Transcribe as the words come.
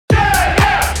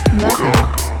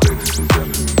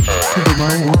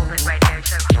man.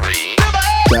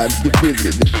 That's the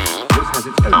business.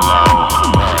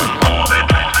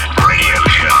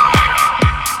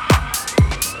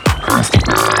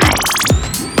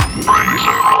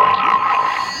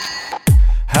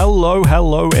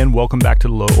 Hello, and welcome back to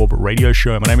the Low Orbit Radio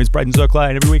Show. My name is Braydon Zirkler,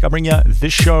 and every week I bring you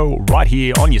this show right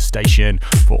here on your station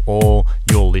for all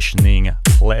your listening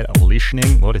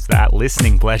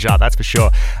pleasure, that's for sure.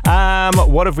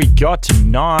 What have we got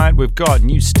tonight? We've got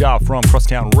new stuff from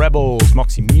Crosstown Rebels,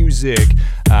 Moxie Music,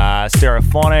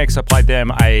 Stereophonics. I played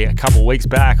them a couple weeks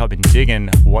back. I've been digging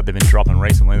what they've been dropping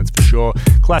recently, that's for sure.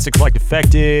 Classics like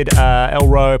Defected,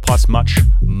 Elro, plus much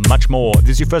more. If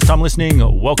this is your first time listening,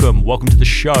 welcome to the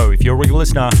show. If you're a regular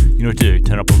listener, you know what to do.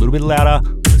 Turn up a little bit louder.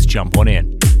 Let's jump on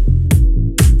in.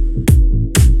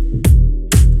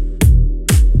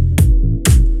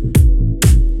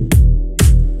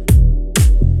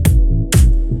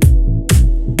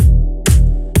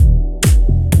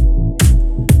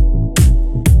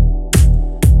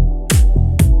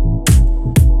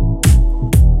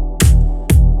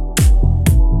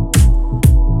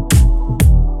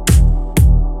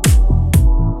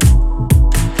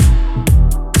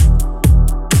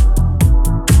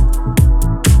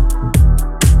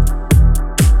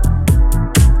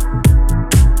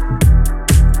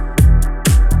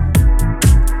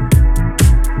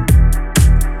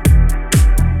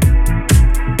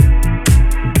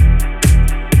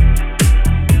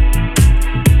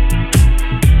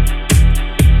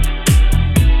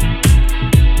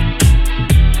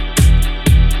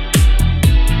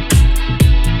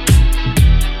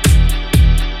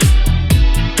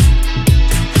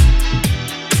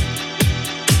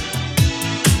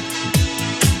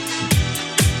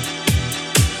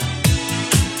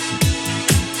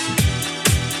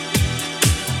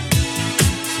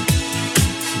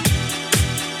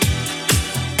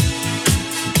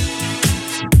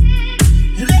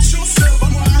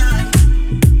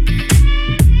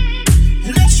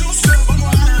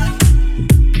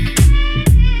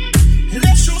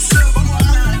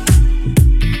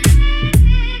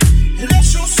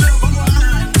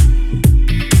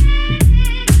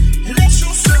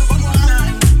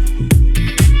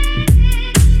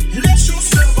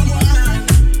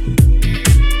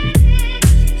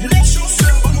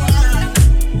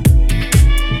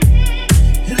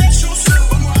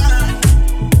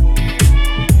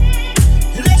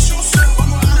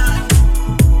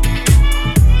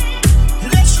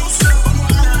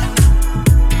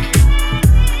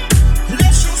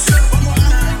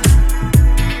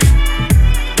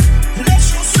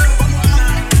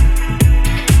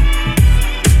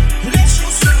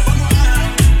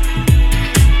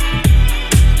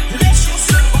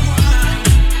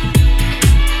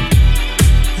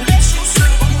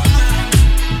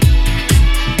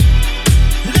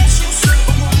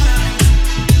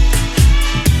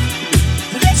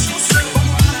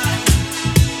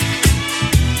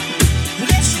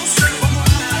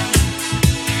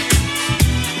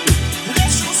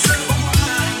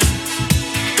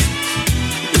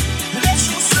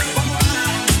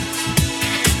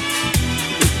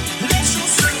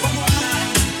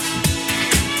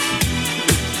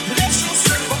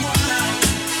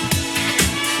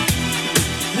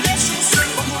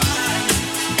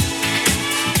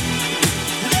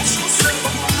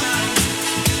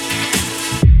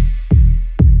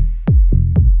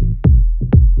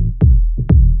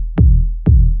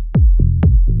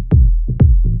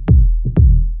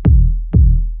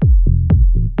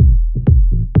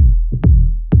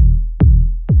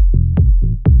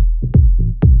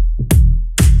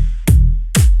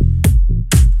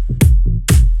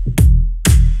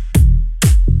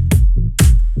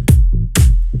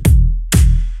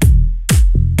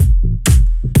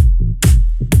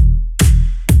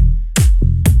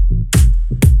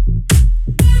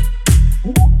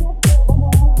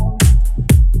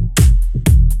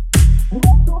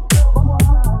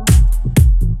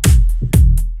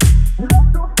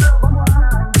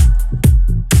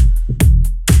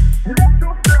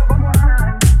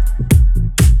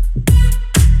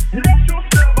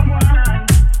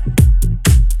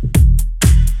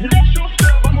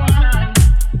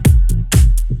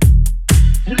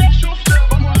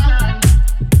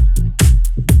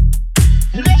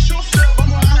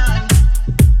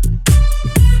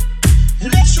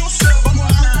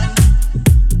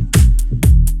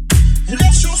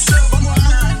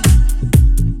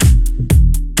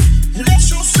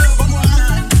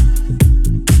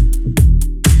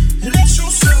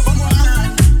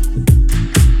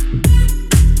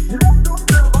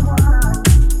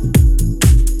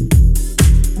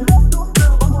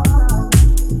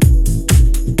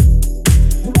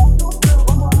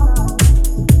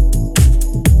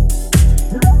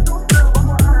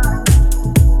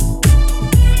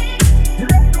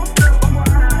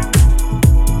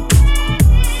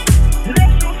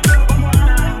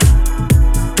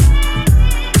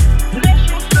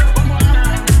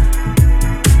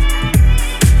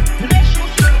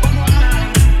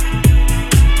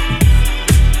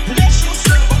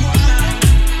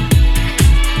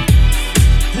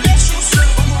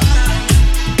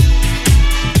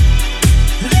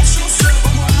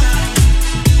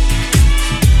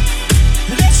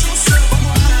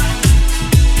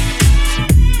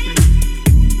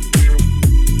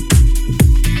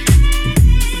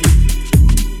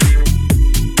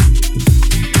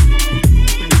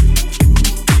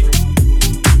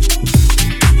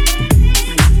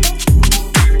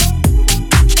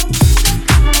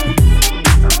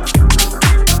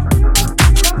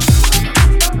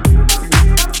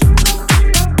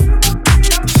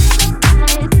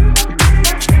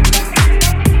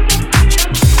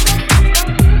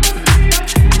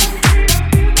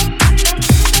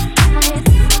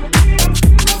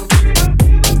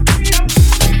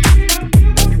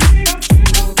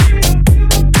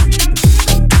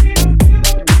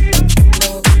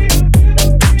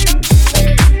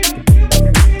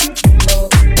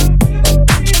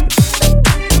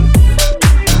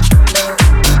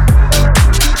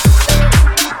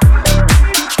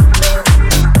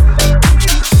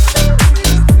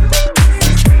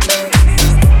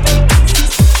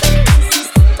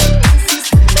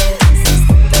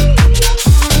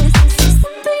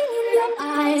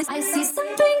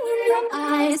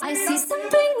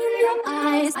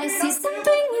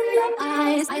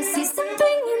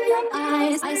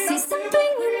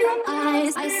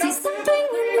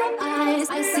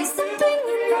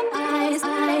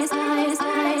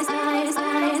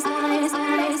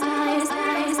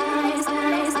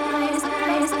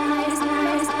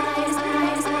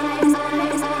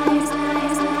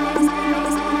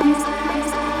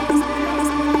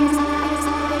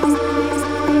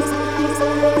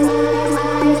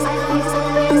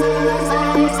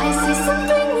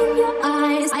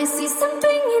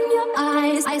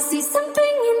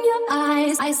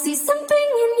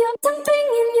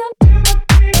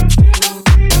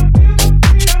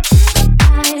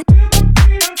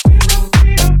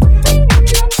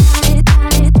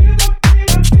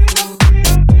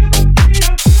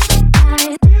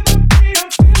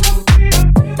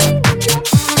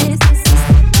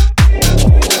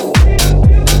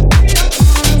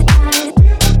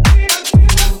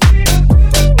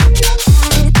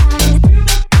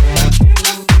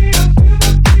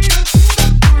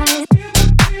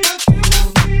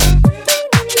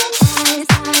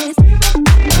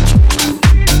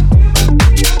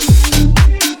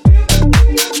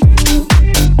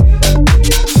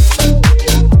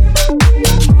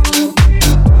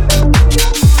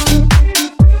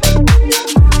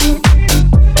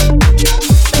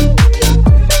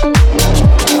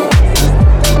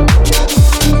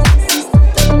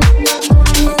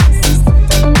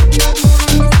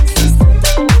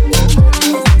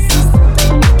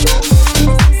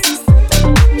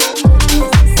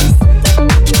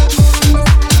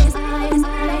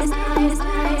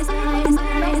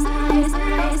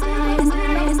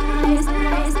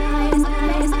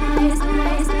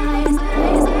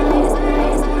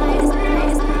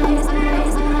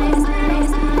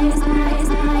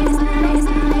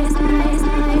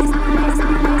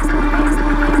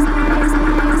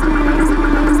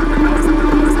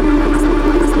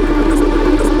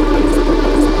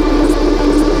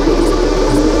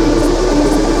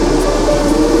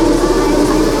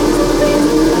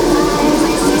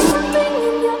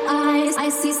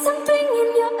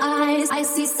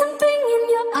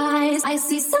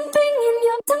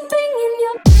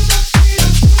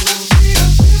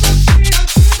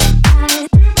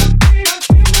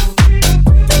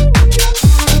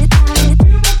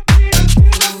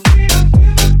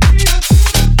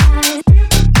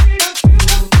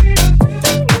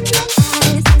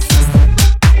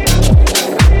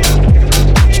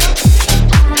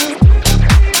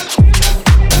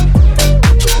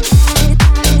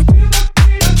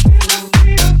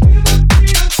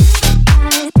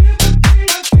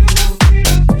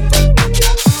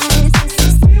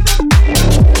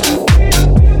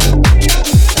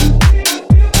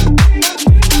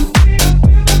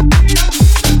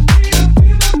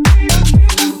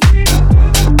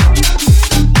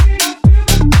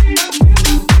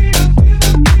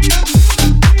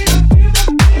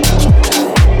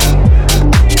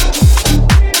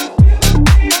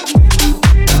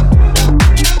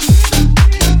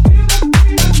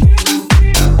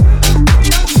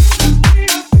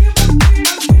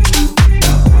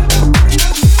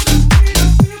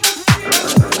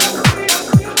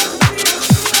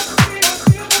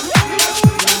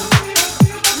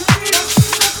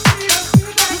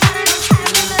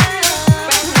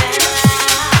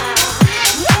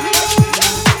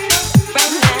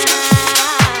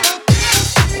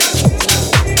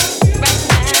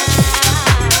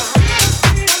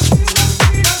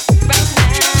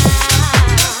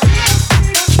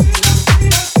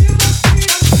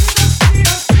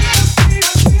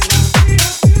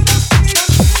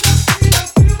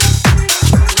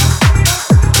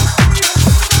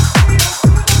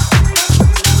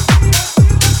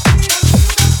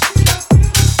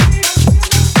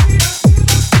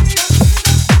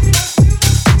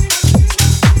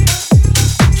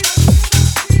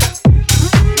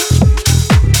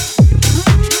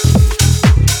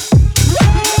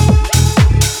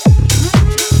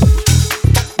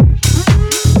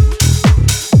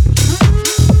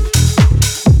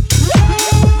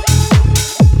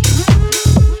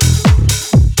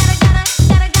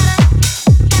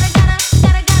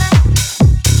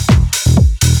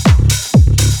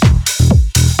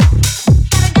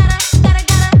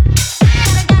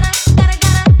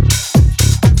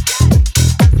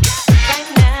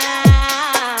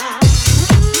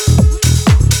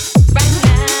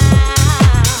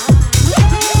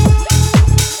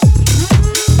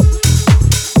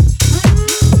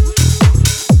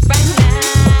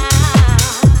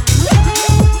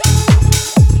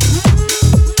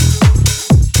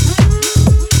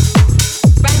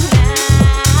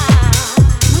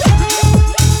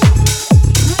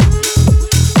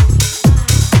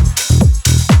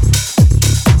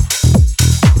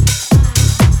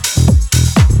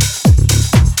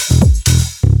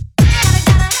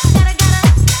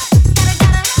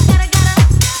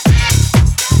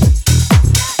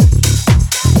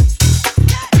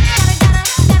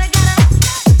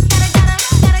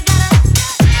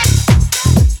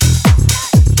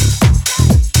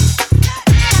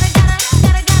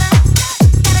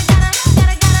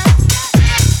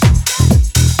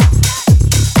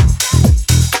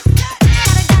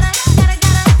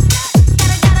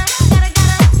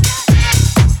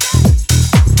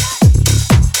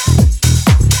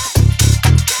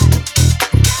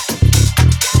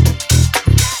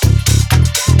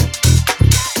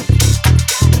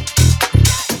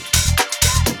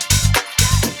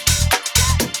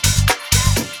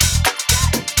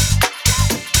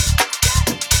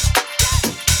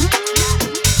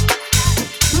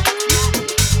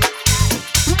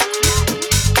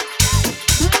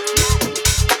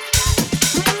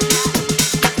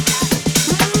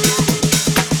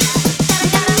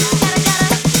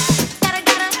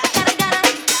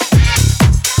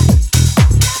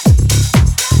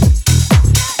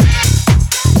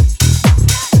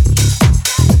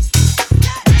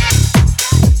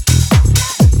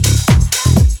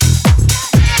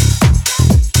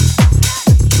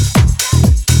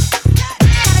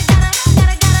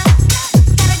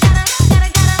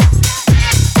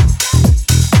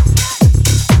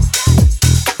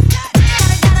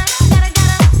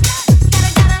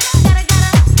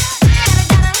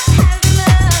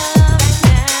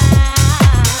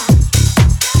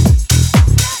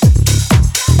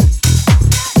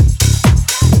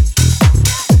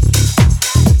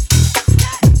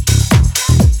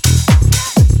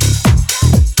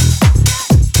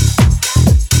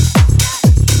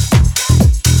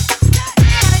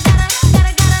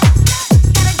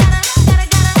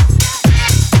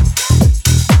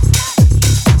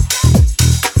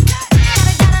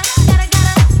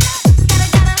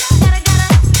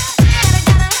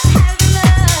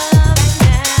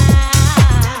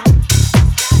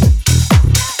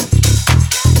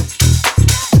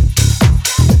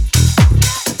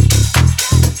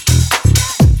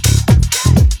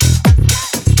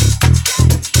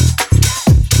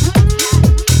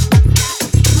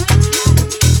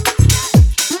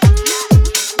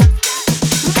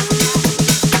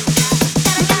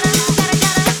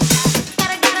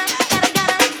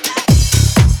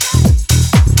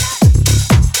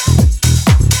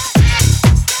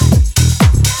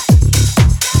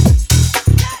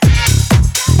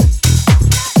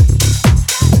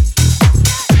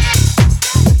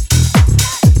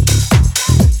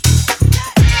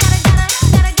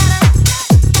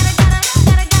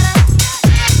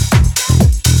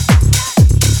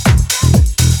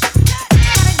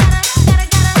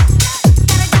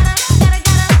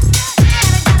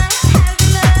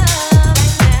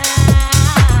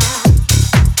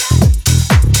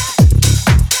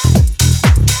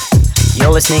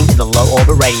 listening to the Low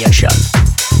Orbit Radio Show.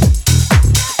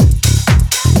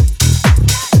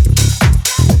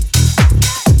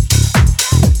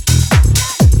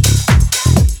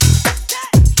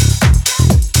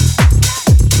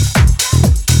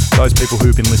 Those people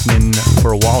who've been listening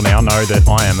for a while now know that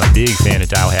I am a big fan of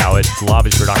Dale Howard. Love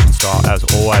his production style as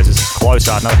always. This is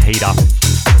Closer, another heater.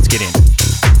 Let's get in.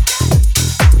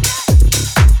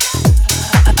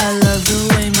 I love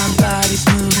the way my body's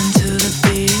moving to the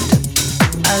beat.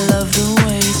 I love the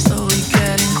way you're slowly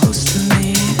getting close to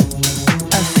me.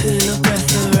 I feel your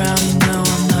breath around me, no,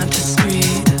 I'm not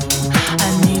discreet. I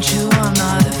need you, I'm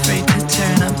not afraid to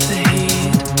turn up the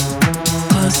heat.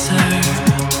 Closer,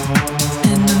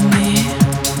 into me.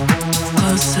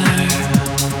 Closer,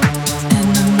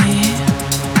 into me.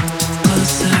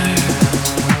 Closer,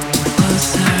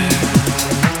 closer,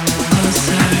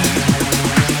 closer,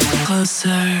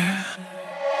 closer.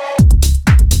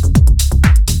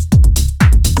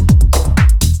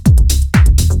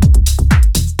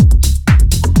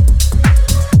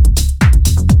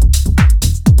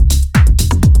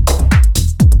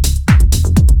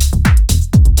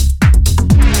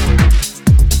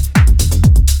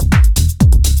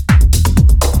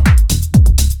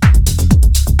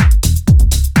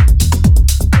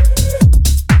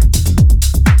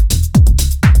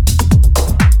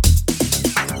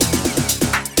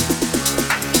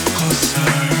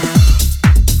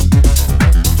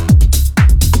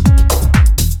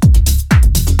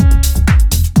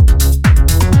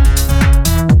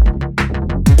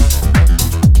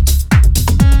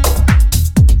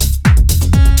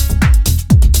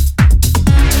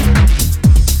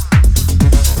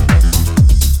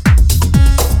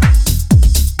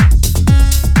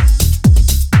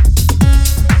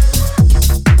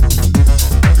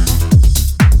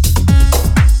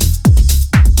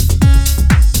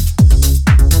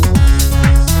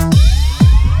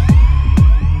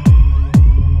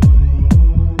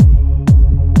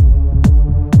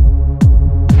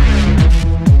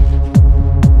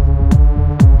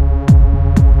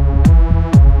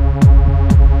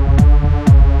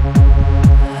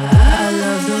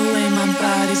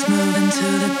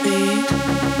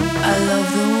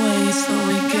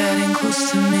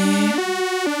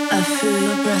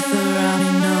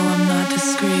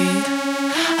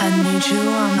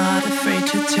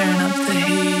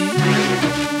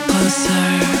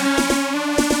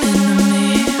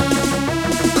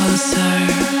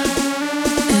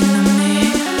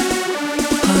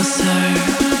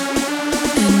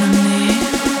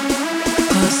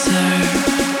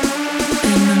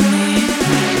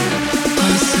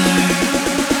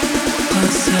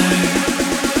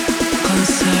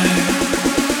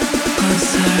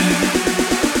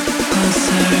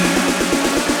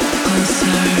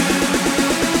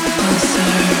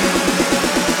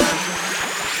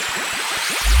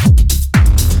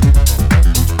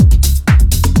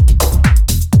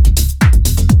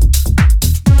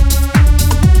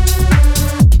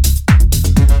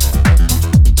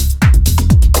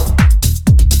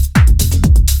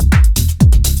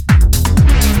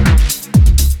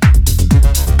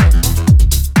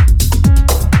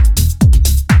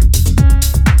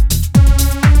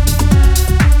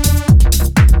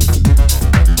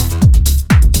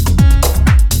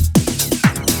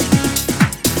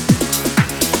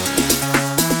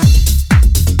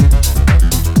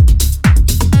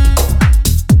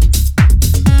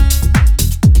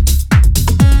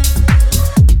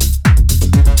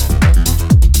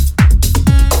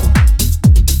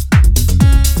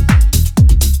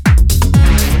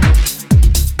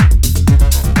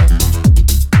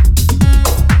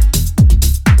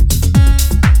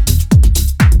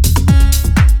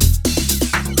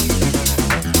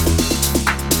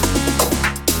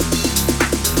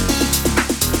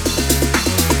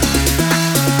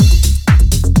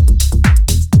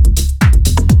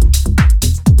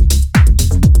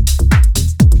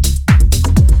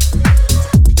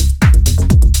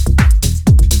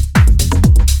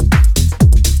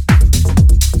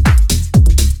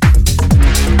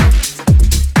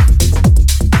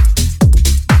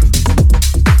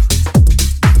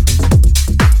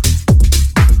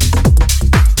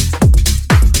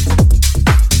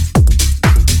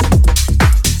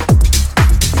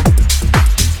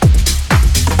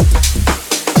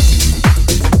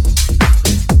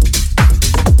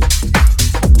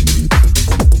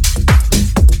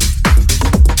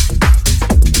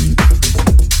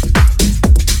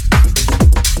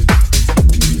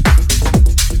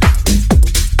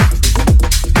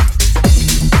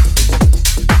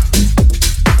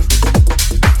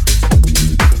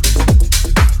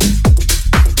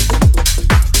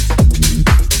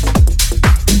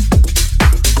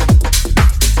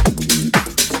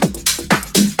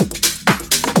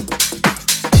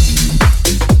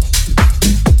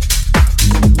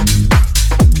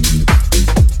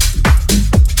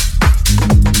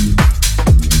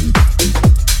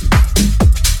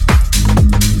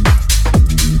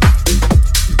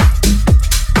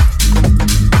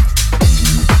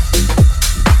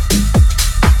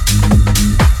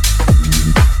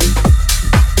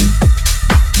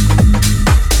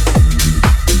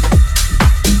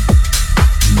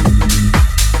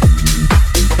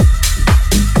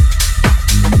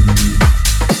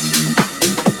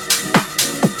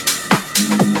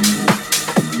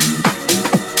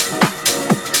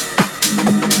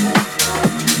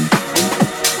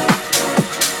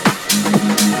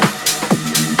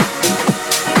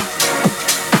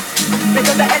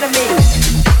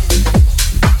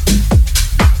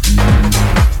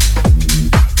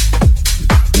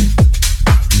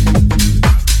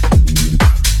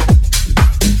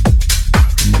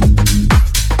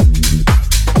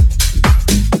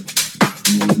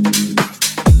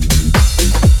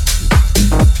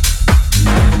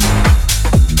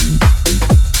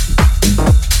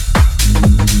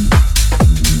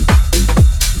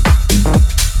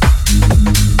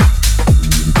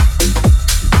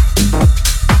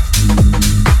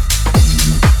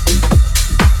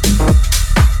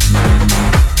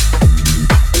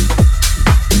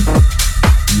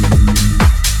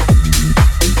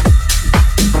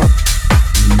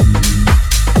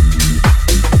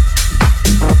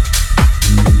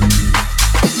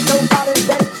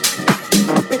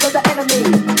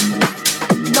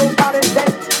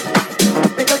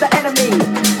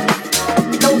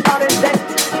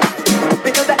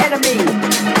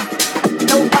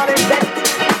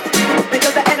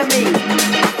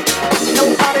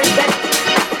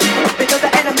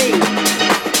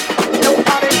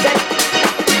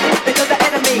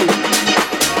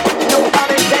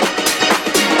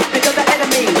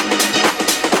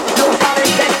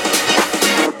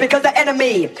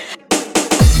 enemy.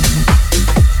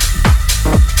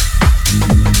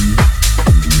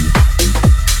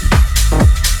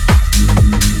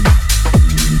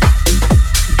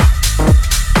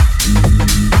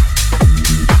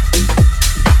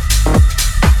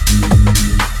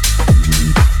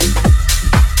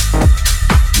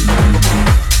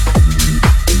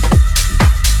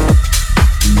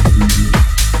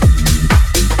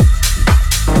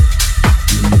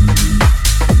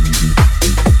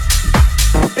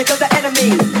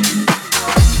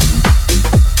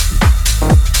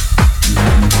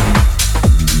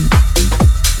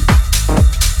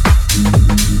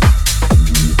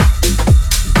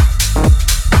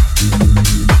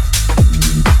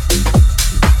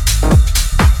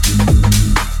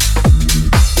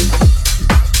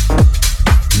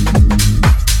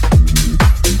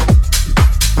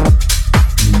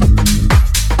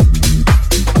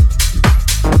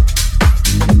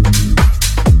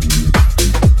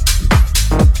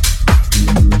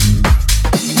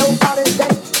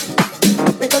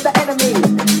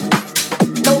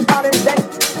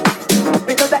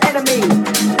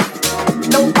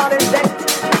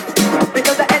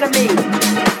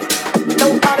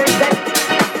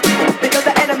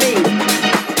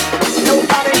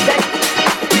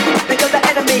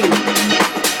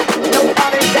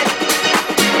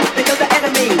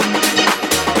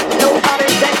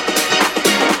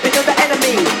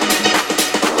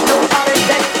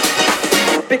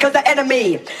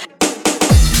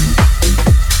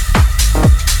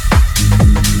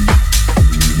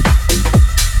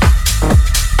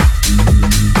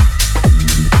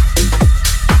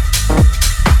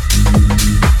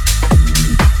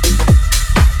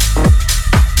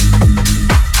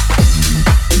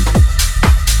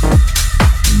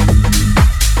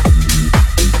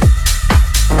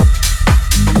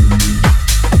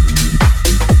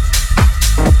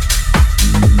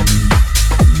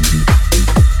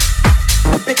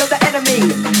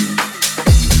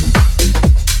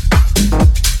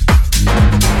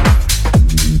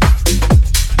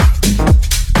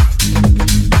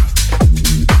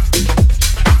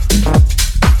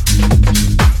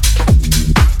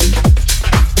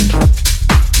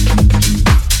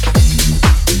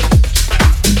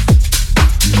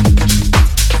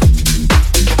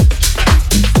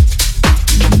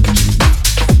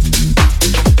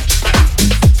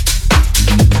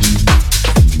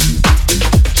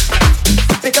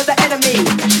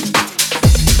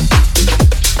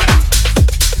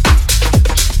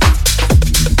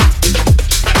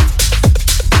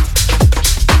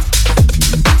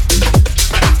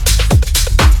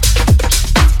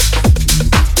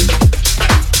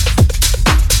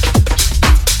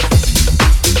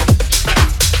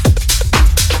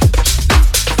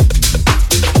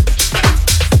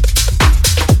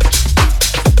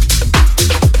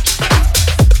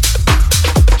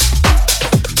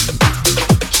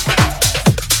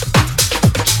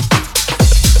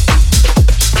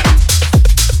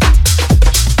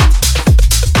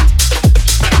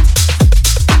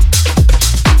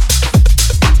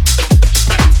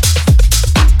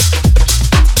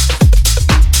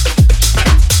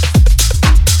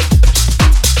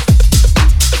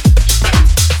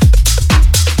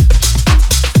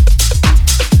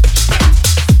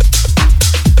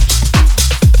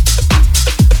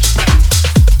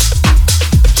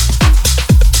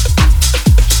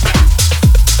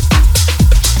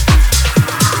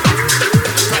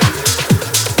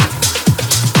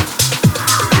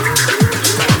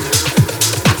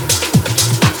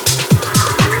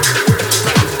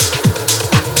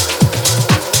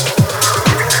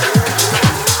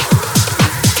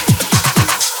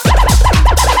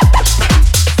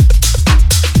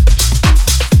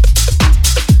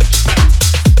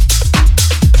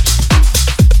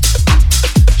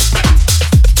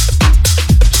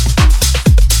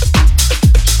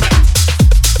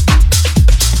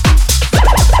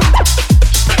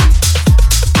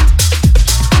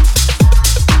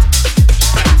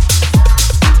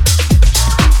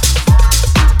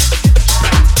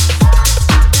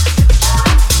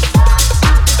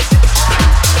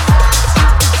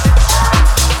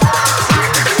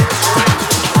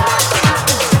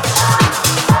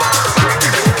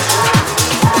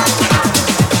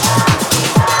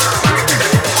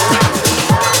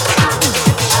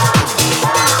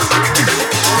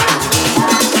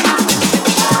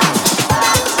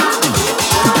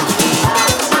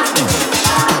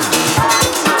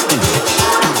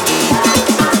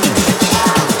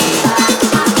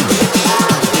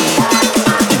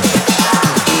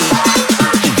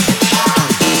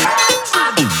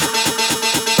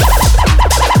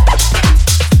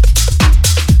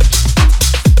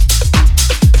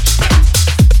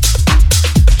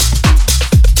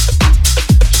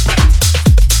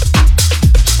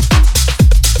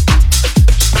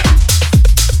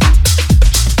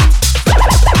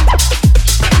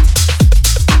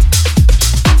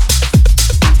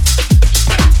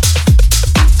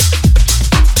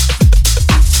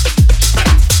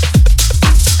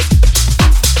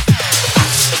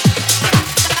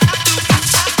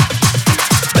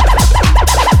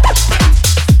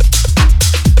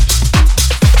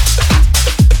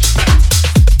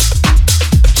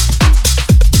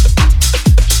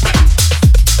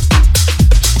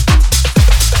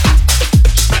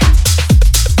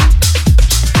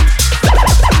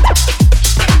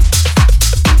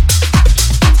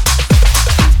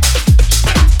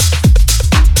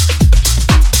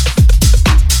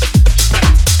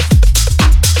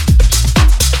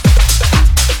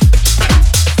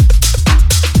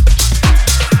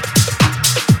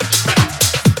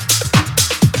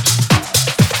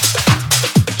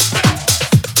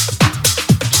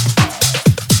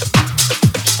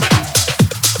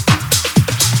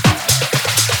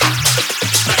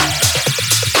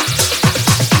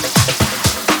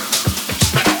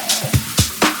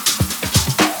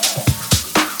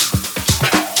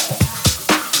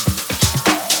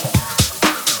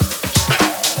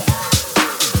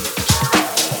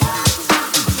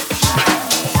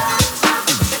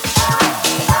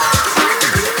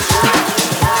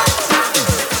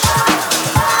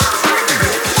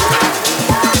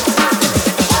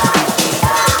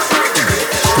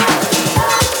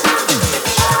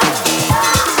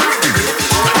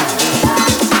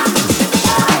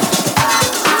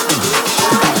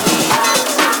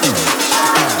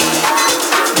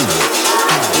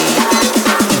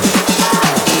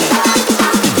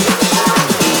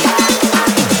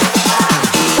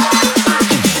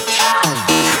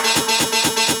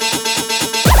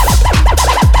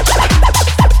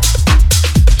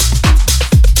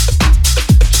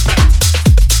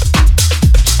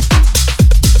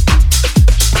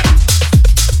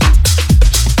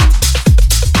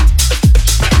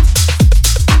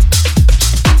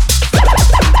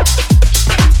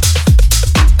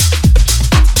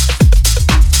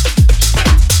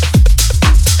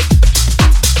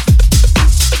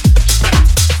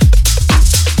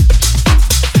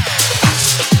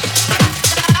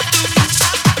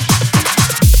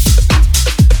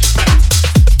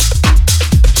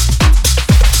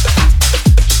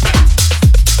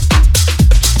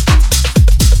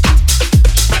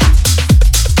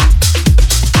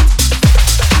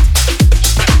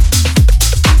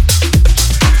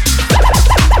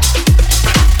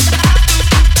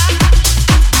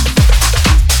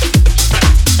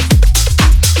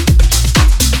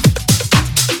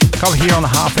 cover here on the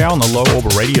half hour on the Low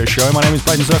Orbit Radio Show. My name is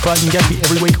Braydon Zirkler. You can get me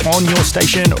every week on your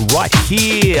station right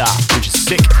here, which is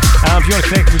sick. If you want to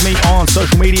connect with me on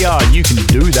social media, you can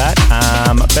do that.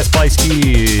 Best place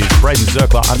is Braydon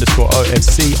Zirkler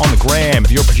 _OFC on the gram. If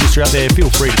you're a producer out there,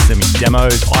 feel free to send me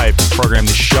demos. I program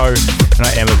this show and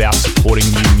I am about supporting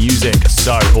new music.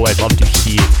 So always love to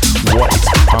hear what is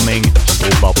coming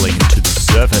or bubbling to the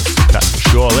surface. That's for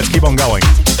sure. Let's keep on going.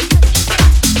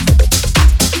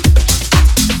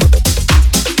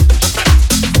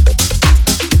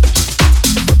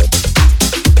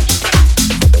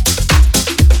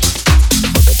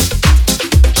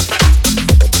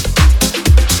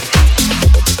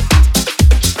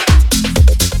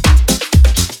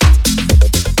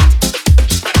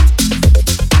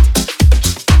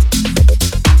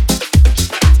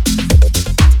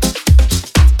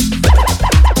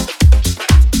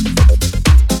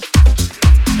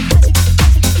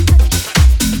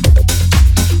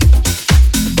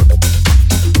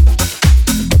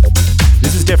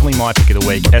 My pick of the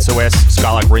week, SOS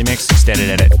Skylark Remix Extended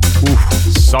Edit. Oof,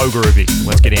 so groovy.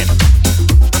 Let's get in.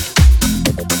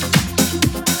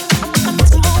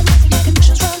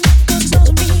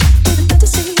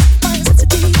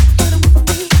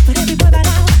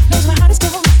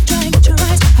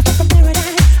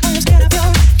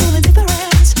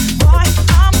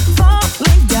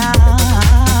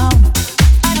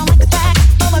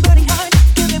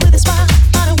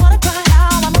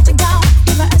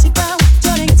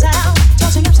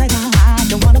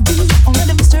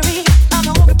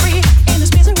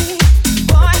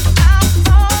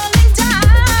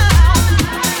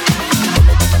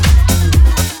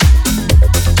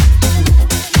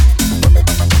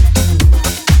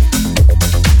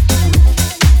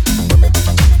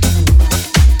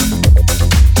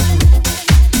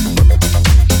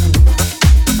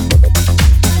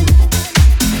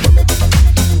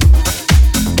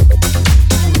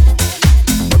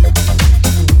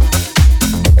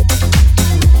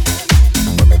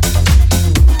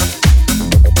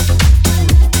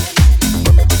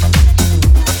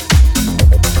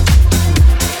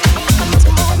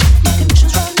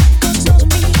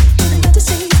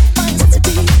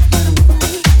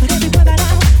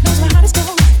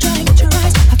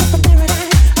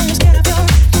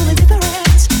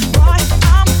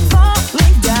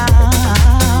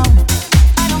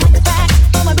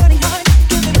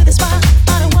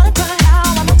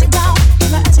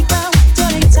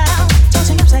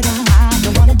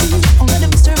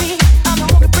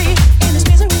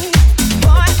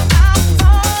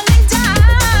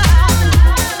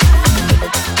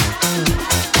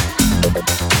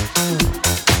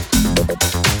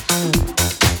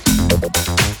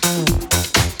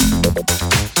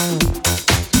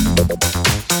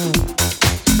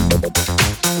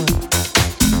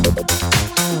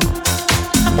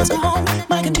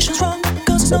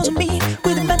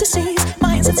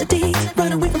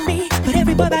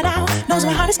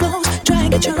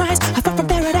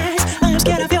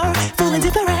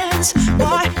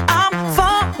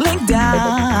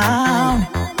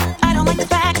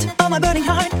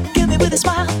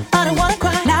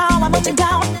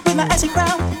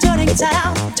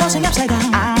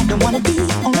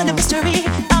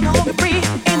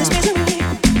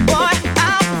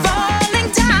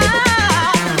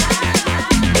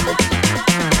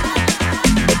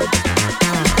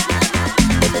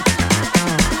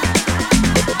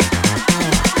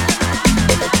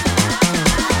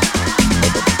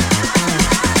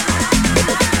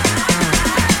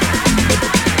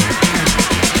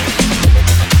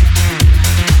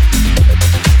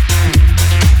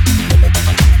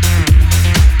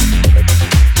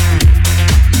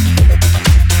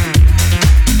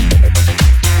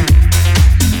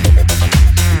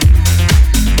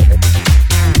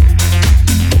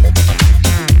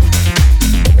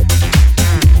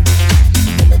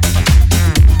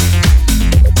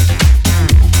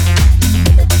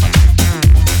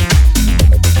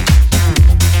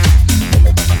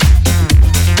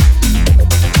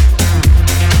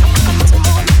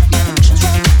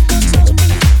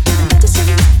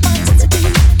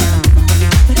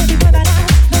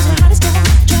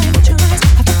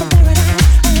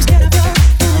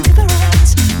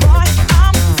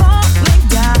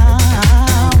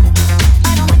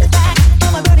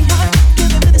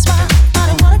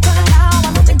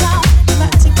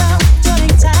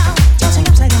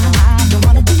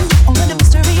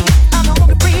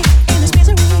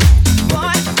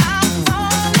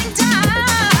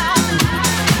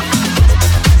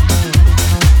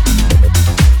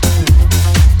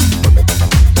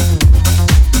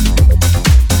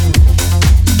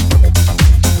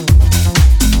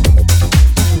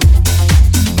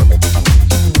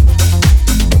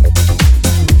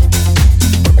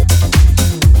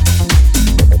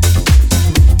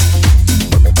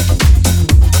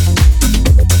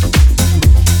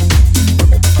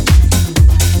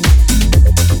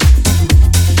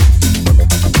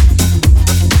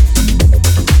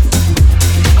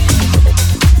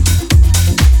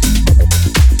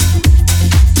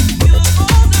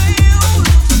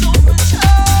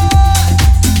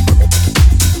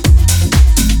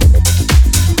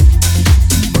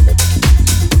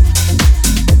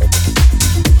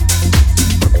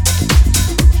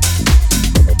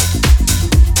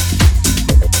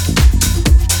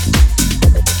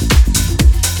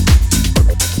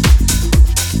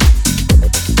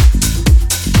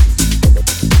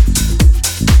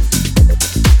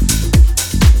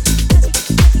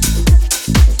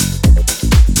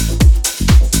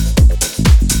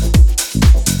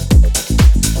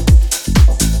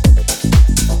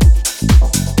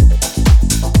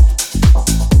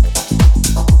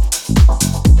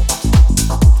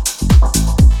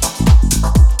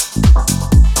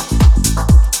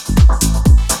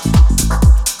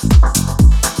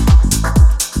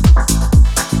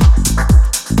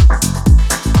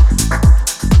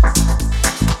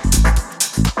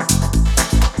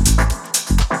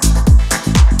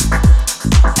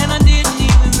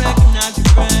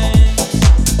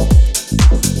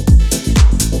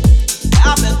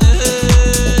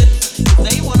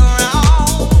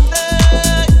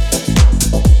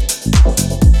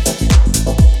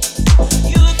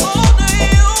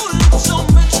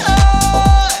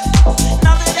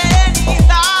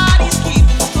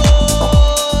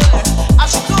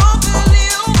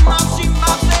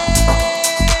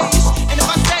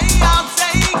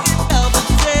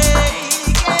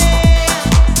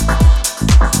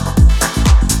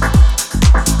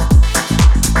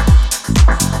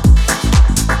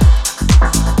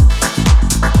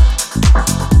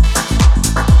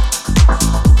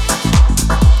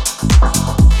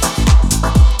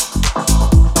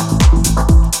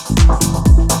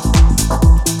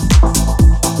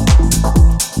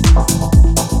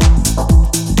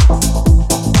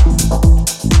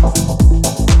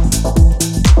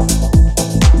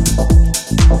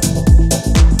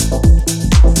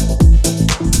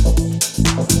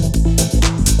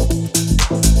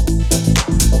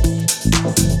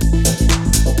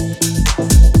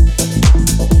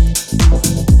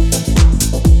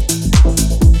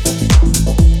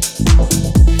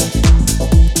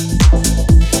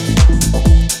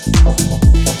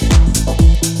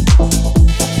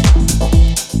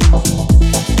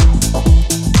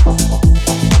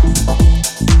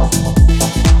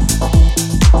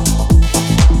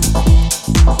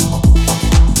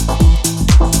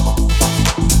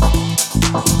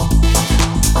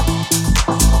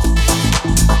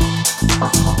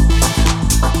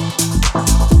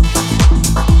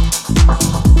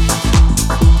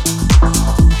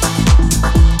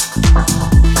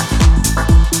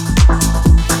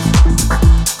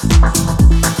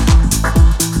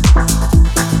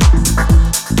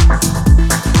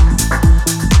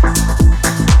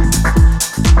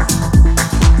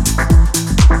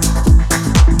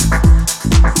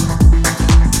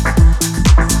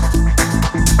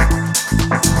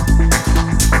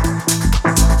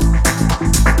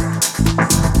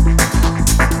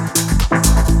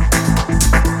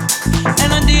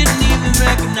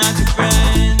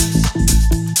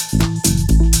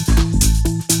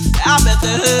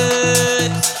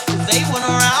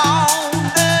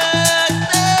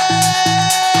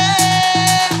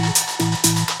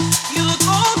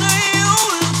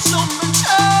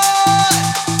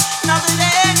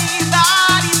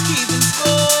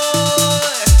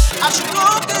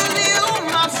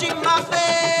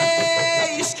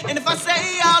 my face. And if I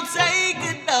say I'll take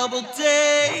a double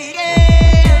take, yeah.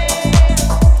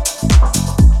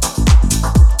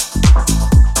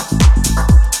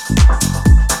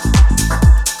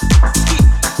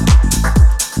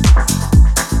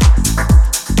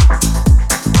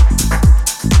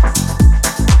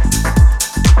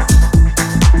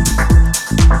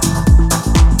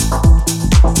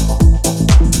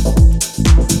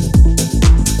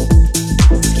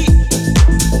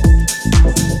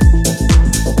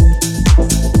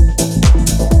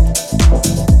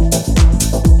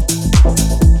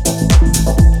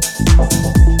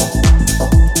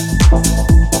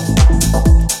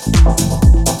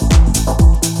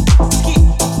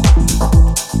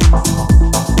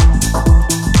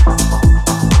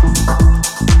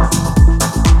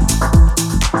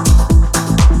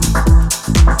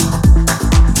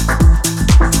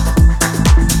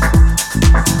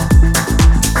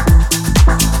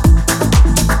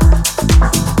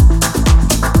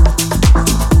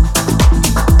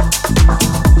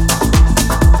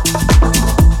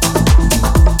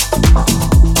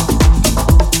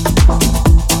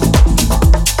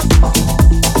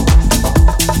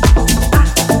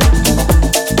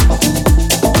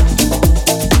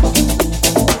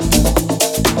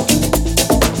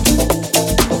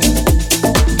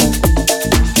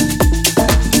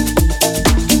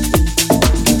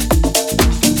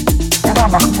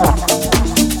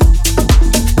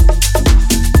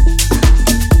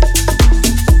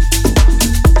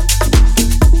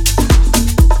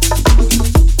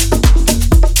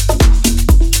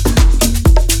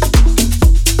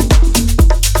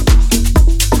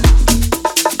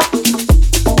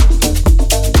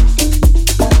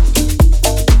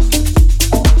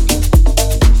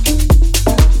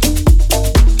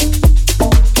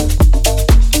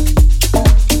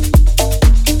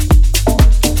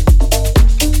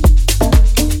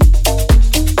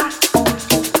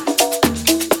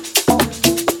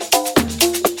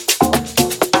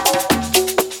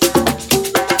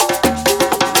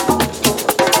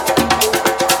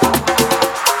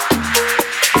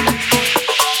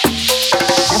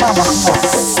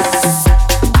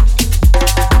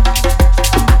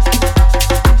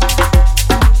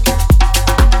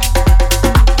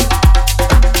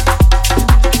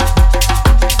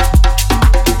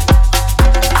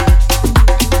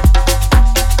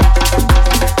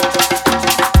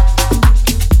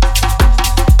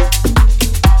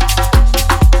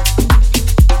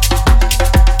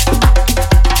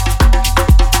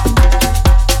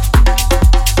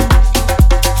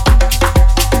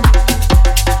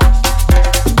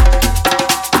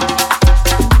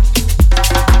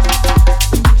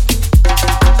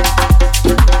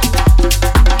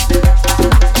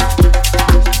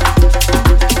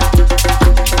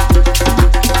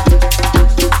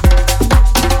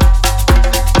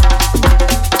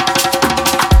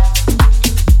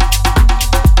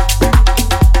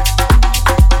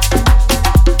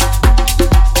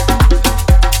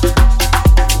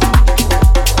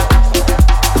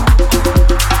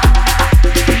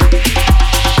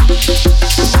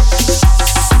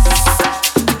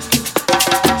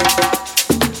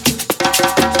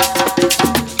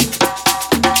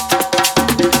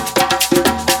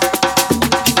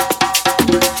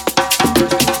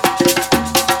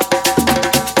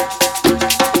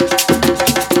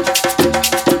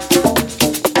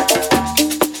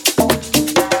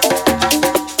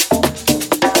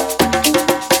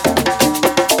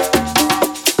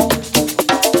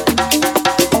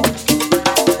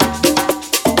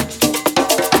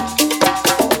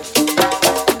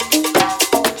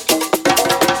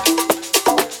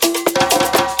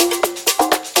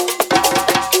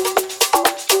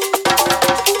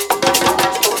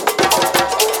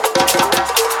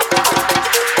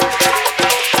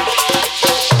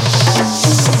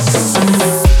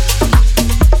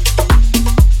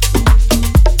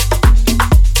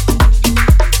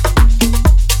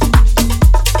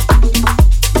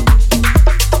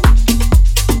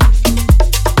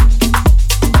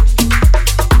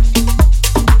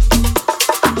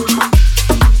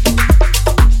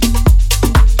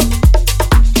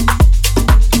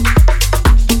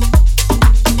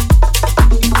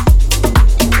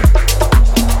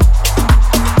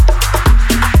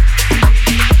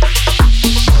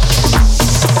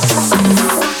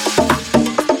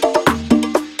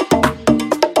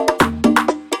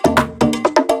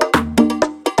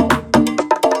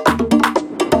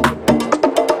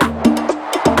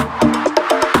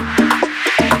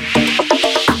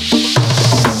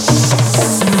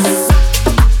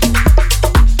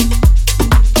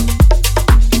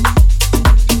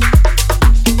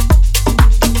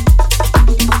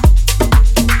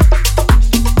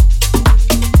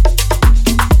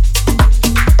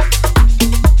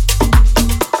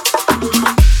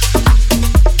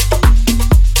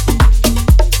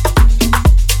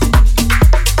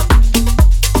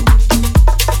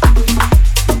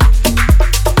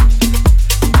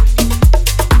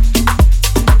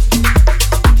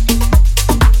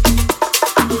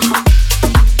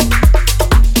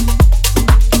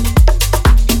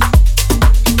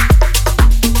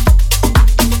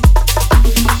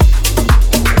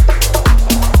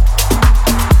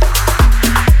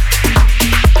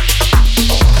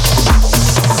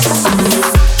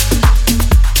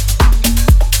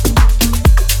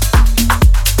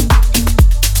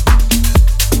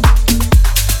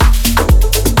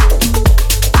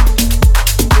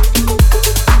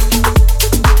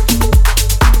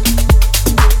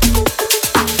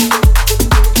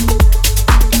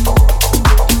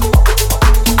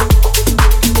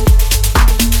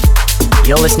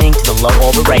 You're listening to the Low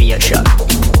Orbit Radio Show.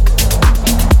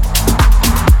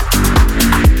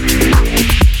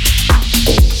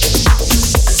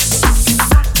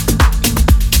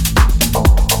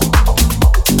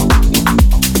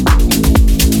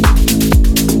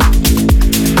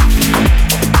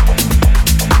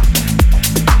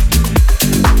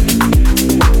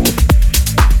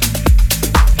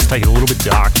 Take it a little bit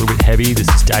dark, a little bit heavy. This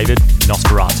is David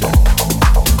Nosferatu.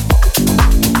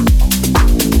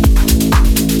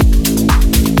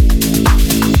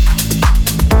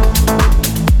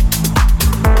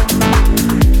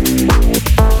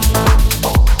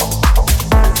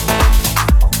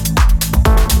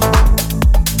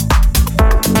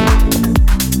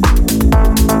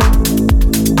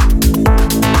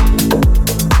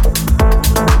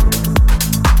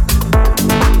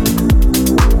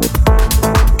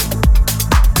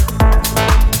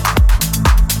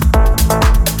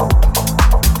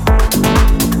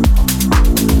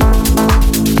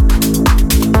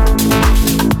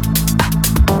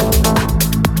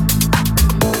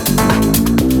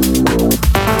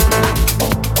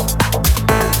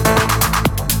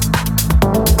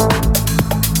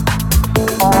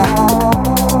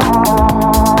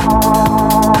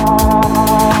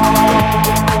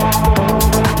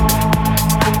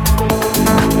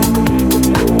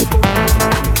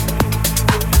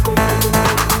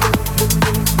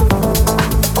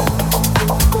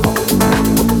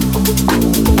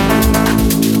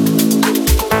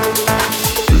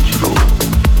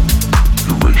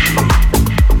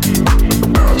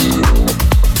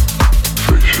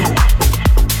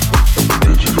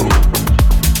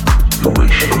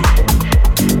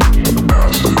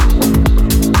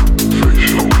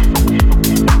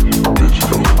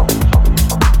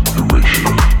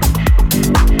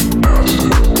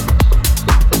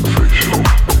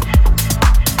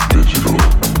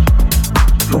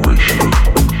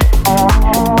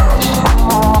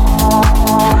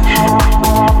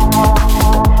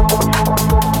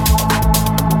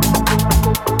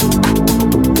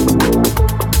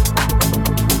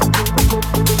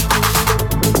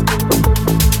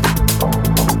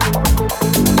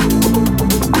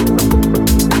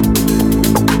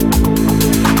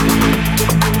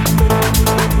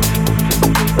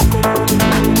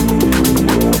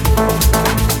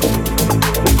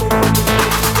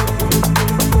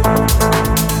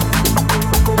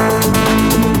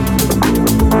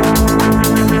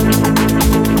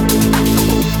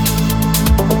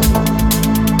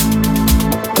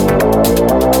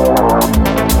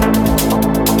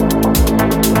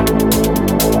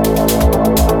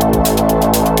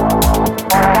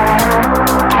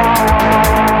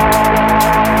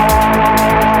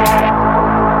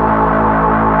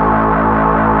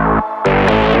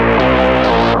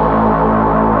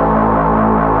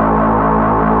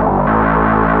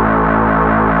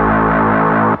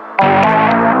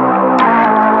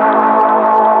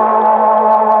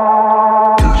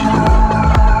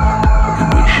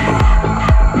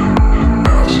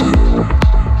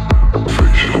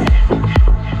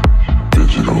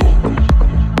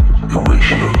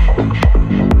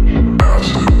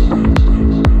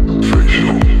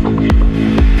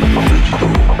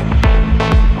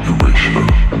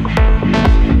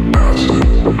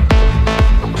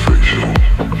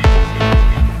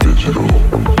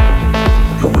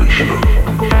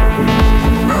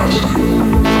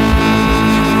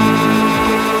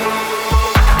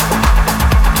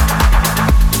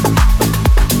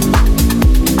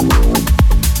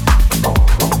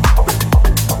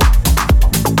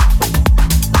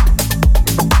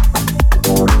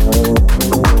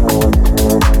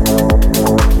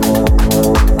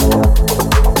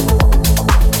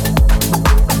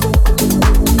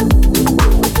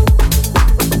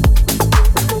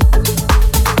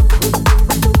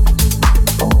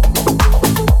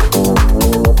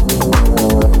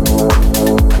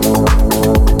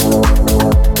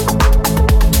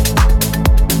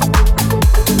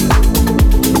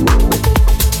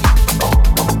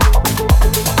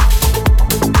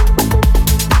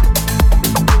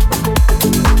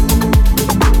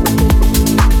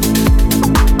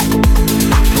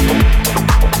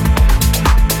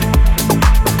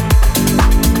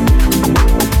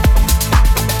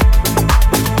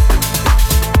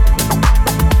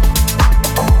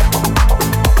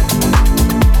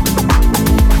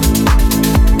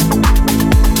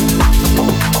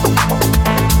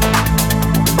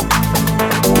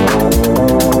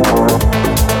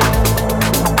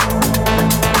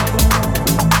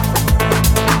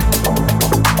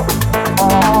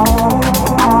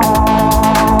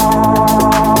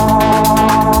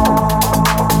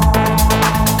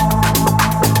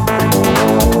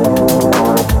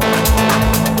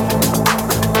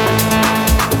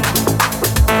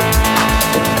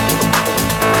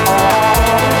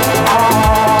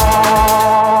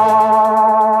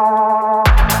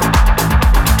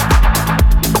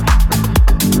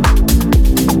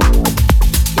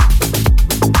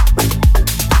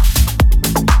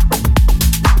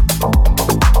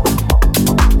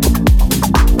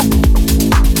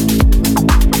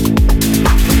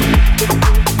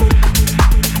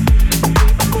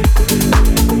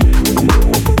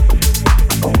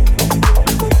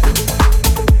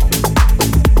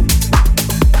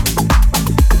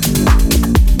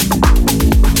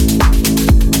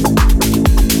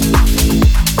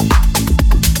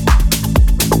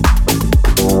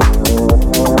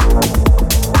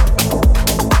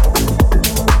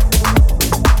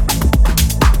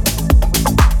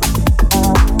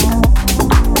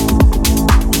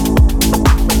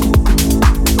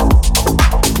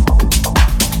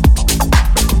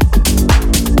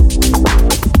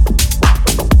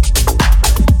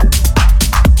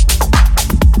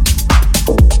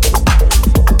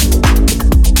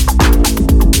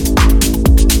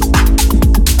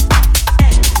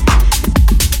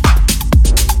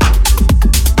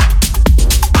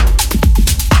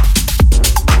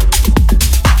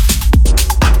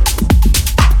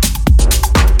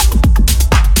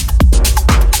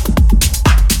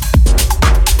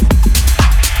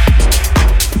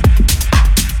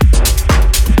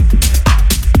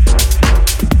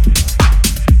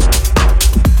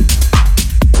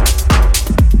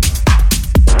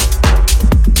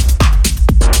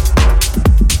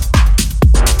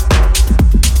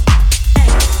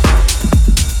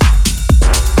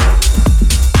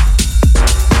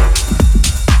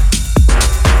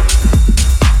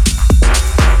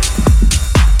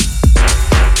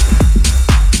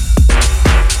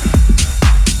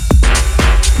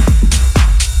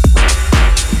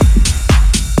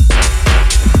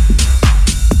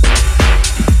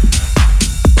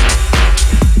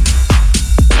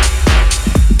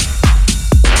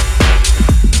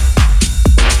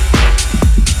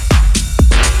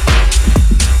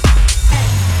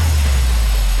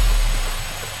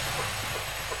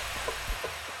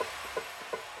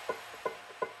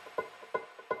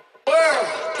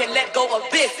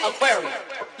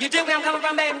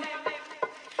 from, baby?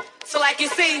 So like you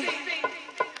see,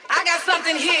 I got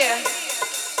something here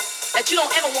that you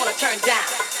don't ever want to turn down.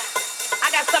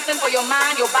 I got something for your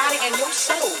mind, your body, and your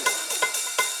soul.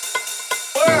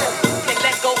 World can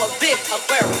let go a bit of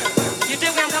worry. You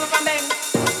dig where I'm coming from, baby?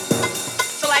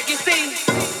 So like you see,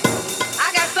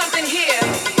 I got something here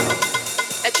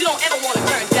that you don't ever want to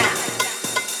turn down.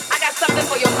 I got something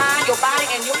for your mind, your body,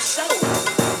 and your soul.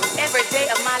 Every day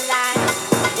of my life.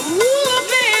 Ooh,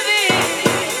 baby.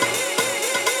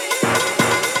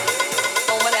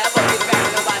 Don't wanna ever get back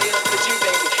to nobody else but you,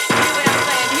 baby. Hear what I'm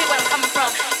saying? Hear where I'm coming from.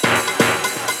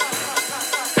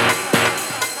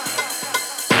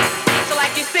 So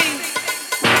like you see,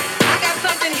 I got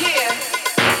something here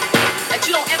that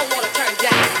you don't ever want to turn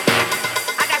down.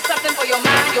 I got something for your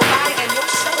mind, your body, and your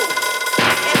soul.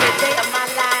 Every day of my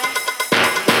life.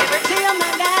 Every day of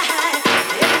my life.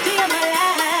 Every day of my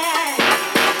life.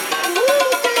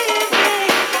 Ooh, baby.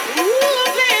 Ooh,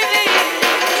 baby.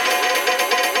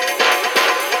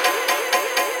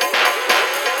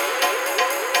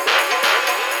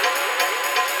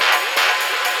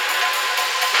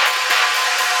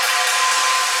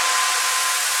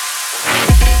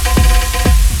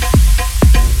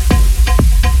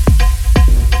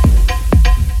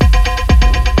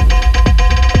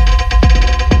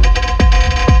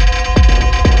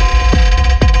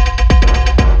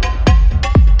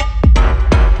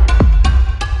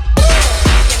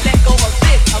 Let go a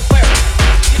bit of worry.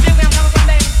 You dig where I'm coming from,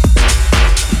 baby?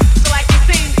 So like you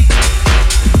see,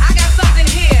 I got something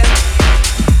here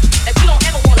that you don't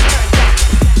ever want to turn down.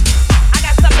 I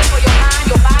got something for your mind,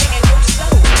 your body, and your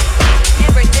soul.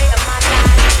 Every day of my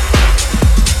life.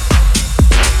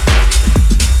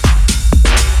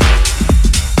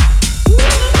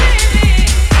 Ooh, baby.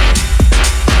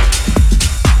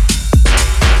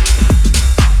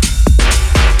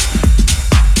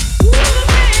 Ooh,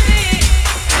 baby.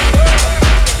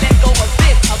 Let go a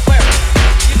bit of worry.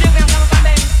 You dig where I'm coming from,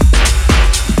 baby?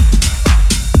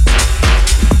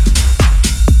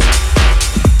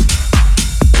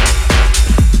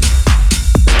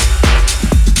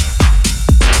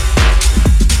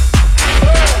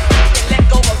 Let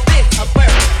go a bit of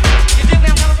worry. You dig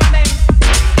where I'm coming from, baby?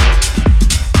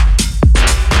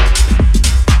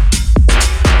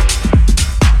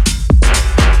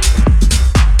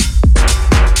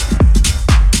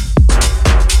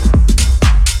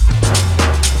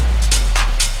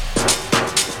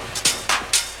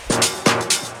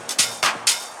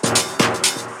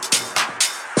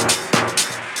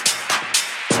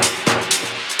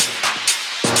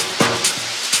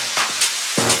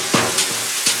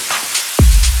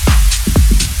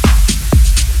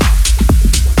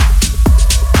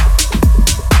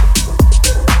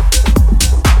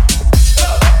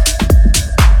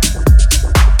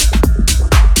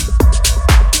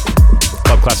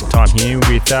 Club Classic time here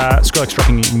with Skrillex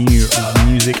dropping new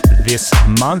music this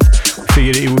month.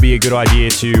 Figured it would be a good idea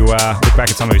to look back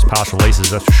at some of his past releases,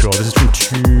 that's for sure. This is from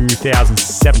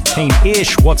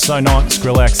 2017-ish. What's So Not?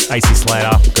 Skrillex, AC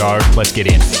Slater, go. Let's get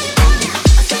in.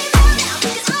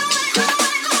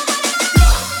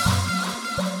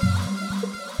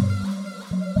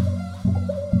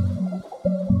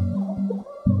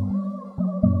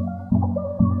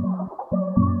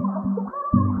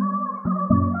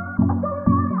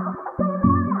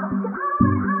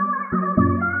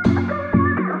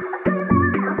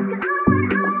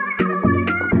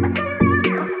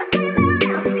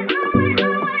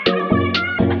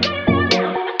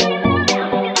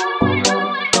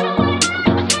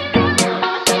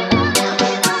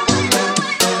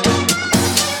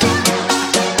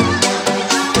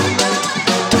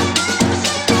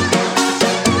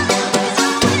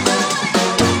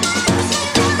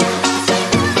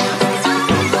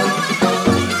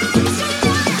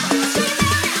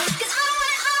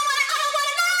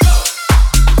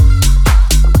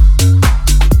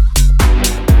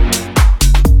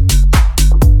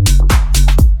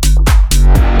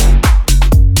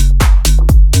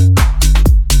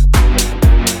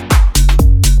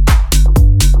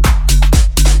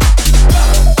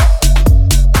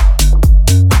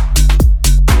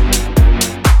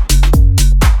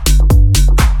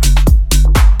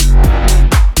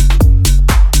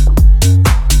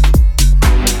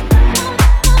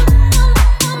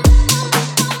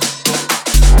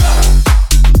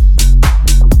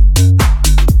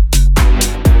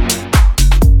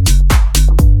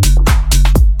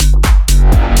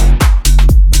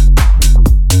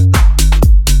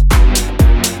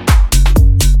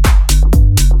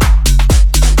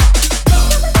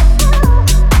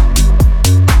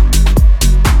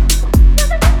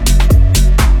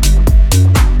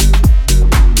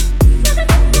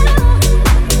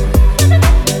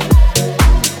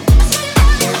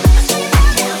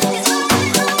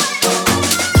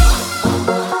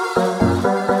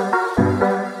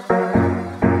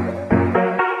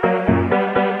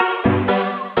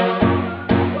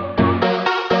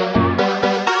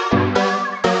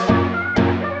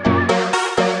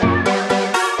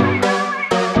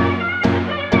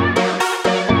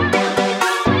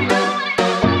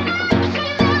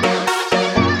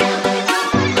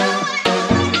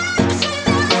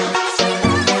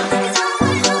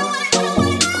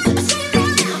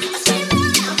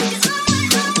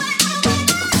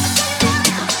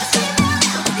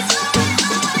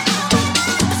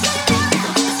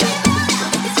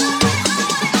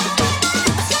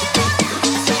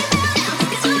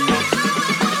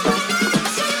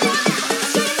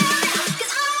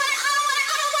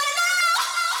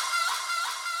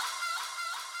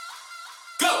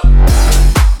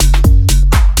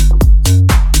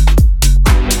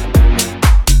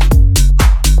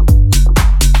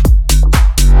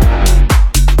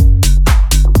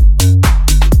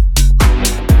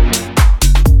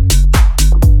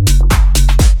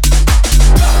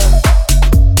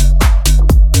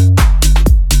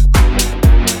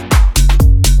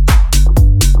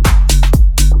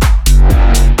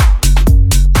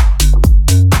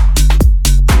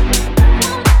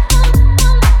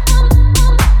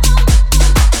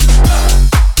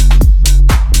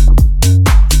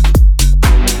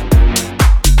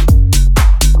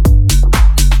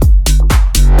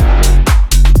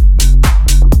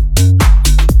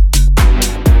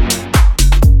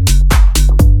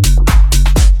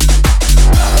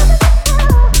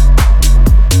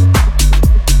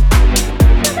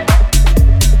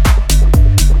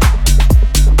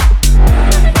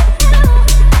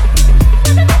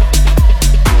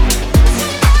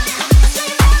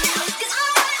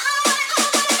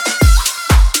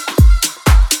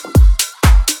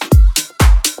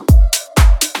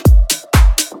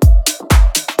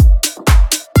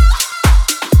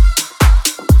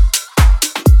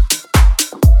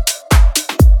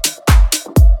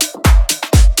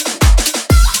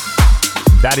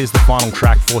 that is the final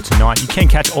track for tonight. You can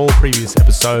catch all previous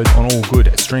episodes on all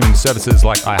good streaming services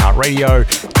like iHeartRadio,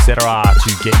 etc.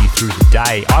 to get you through the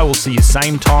day. I will see you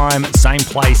same time, same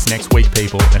place next week,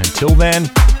 people. And until then,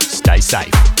 stay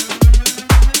safe.